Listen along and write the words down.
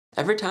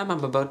Every time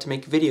I'm about to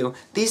make a video,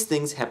 these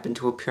things happen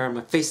to appear on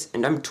my face,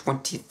 and I'm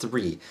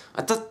 23.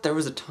 I thought there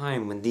was a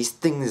time when these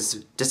things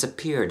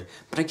disappeared,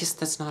 but I guess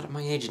that's not at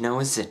my age now,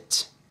 is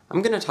it?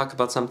 I'm gonna talk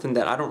about something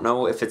that I don't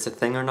know if it's a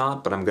thing or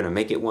not, but I'm gonna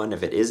make it one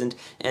if it isn't,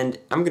 and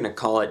I'm gonna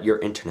call it your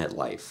internet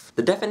life.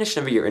 The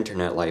definition of your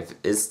internet life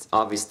is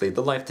obviously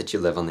the life that you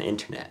live on the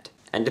internet.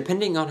 And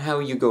depending on how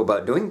you go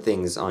about doing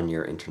things on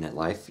your internet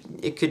life,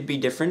 it could be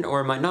different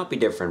or it might not be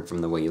different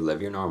from the way you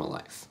live your normal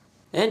life.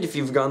 And if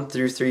you've gone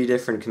through 3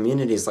 different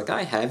communities like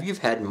I have, you've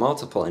had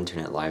multiple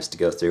internet lives to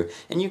go through,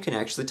 and you can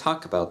actually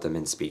talk about them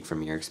and speak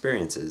from your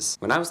experiences.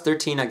 When I was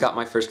 13, I got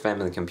my first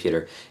family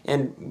computer,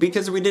 and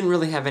because we didn't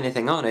really have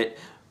anything on it,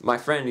 my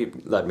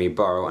friend let me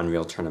borrow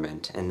Unreal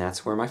Tournament, and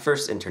that's where my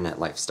first internet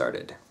life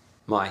started.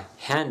 My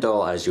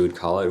handle, as you would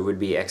call it, would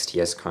be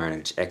XTS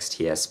Carnage,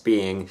 XTS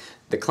being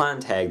the clan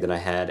tag that I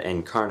had,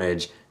 and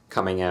Carnage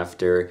coming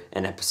after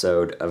an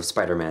episode of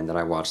Spider-Man that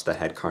I watched that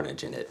had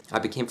Carnage in it. I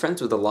became friends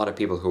with a lot of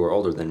people who were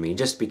older than me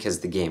just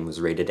because the game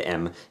was rated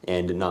M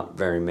and not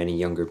very many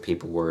younger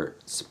people were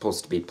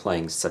supposed to be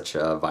playing such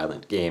a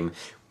violent game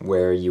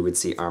where you would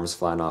see arms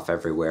flying off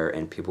everywhere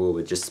and people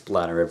would just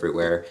splatter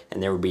everywhere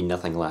and there would be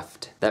nothing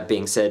left. That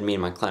being said, me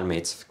and my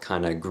clanmates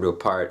kind of grew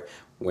apart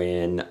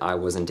when I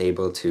wasn't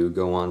able to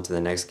go on to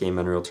the next game,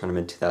 Unreal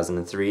Tournament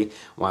 2003,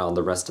 while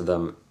the rest of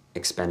them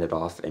expanded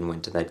off and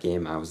went to that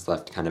game. I was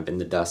left kind of in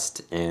the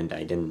dust and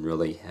I didn't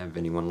really have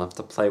anyone left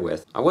to play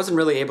with. I wasn't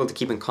really able to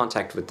keep in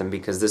contact with them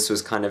because this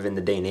was kind of in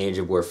the day and age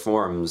of where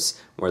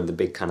forums were the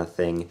big kind of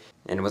thing,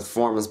 and with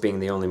forums being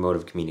the only mode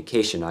of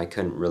communication, I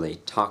couldn't really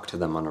talk to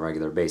them on a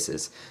regular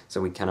basis,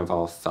 so we kind of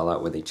all fell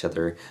out with each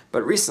other.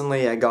 But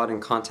recently I got in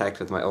contact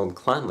with my old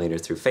clan leader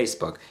through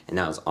Facebook, and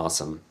that was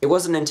awesome. It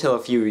wasn't until a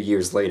few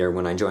years later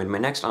when I joined my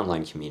next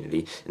online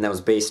community, and that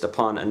was based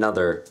upon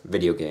another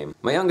video game.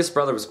 My youngest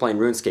brother was playing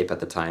RuneScape at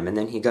the time, and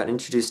then he got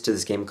introduced to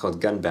this game called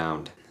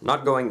Gunbound.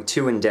 Not going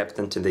too in-depth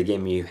into the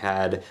game, you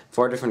had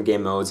 4 different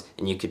game modes,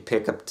 and you could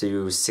pick up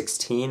to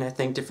 16, I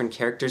think, different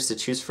characters to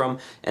choose from,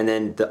 and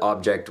then the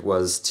object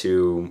was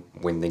to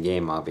win the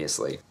game,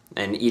 obviously.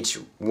 And each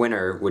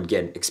winner would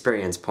get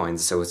experience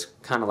points, so it's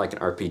kind of like an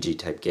RPG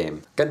type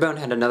game. Gunbound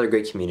had another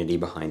great community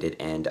behind it,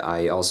 and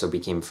I also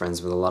became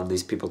friends with a lot of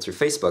these people through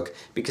Facebook,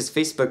 because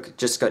Facebook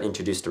just got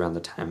introduced around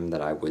the time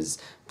that I was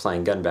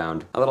playing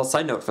Gunbound. A little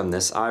side note from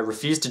this, I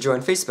refused to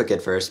join Facebook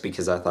at first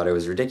because I thought it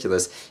was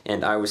ridiculous,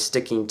 and I was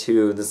sticking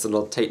to this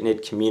little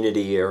tight-knit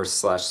community or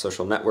slash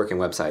social networking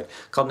website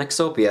called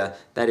Nexopia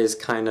that is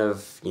kind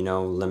of, you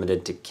know,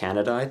 limited to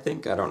Canada, I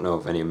think. I don't know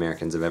if any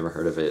Americans have ever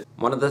heard of it.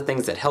 One of the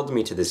things that held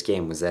me to this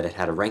game was that it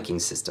had a ranking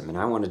system, and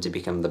I wanted to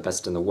become the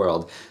best in the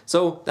world.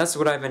 So that's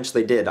what I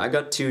eventually did. I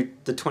got to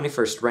the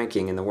 21st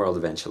ranking in the world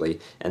eventually,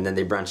 and then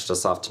they branched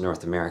us off to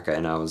North America,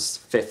 and I was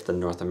 5th in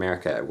North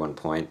America at one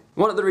point.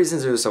 One of the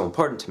reasons it was so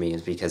important to me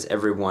is because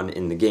everyone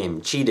in the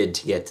game cheated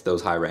to get to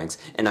those high ranks,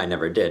 and I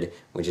never did,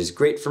 which is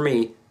great for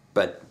me,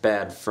 but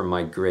bad for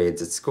my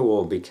grades at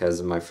school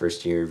because my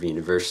first year of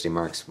university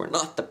marks were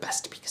not the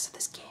best because of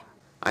this game.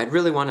 I had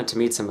really wanted to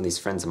meet some of these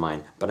friends of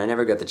mine, but I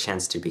never got the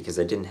chance to because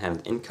I didn't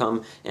have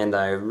income, and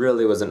I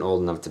really wasn't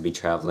old enough to be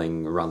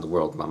traveling around the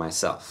world by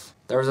myself.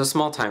 There was a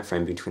small time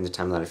frame between the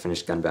time that I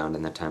finished Gunbound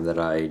and the time that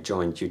I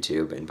joined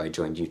YouTube, and by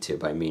joined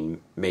YouTube I mean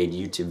made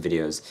YouTube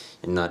videos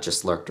and not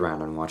just lurked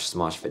around and watched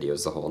Smosh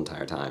videos the whole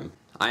entire time.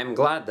 I am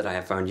glad that I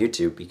have found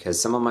YouTube because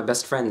some of my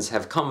best friends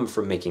have come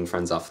from making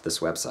friends off this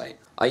website.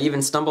 I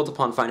even stumbled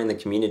upon finding the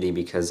community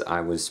because I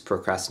was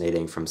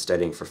procrastinating from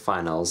studying for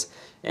finals,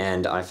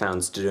 and I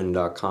found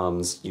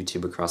Student.com's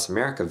YouTube Across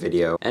America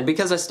video, and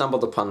because I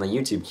stumbled upon the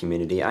YouTube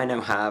community, I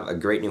now have a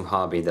great new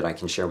hobby that I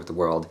can share with the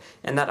world,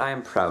 and that I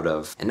am proud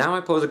of. And now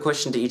I pose a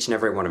question to each and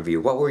every one of you.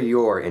 What were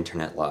your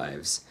internet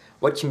lives?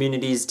 What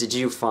communities did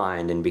you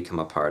find and become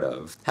a part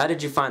of? How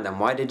did you find them?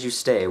 Why did you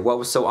stay? What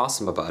was so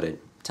awesome about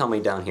it? Tell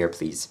me down here,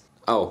 please.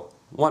 Oh,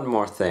 one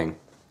more thing.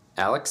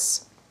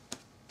 Alex?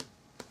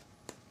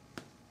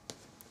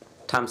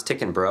 Time's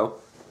ticking, bro.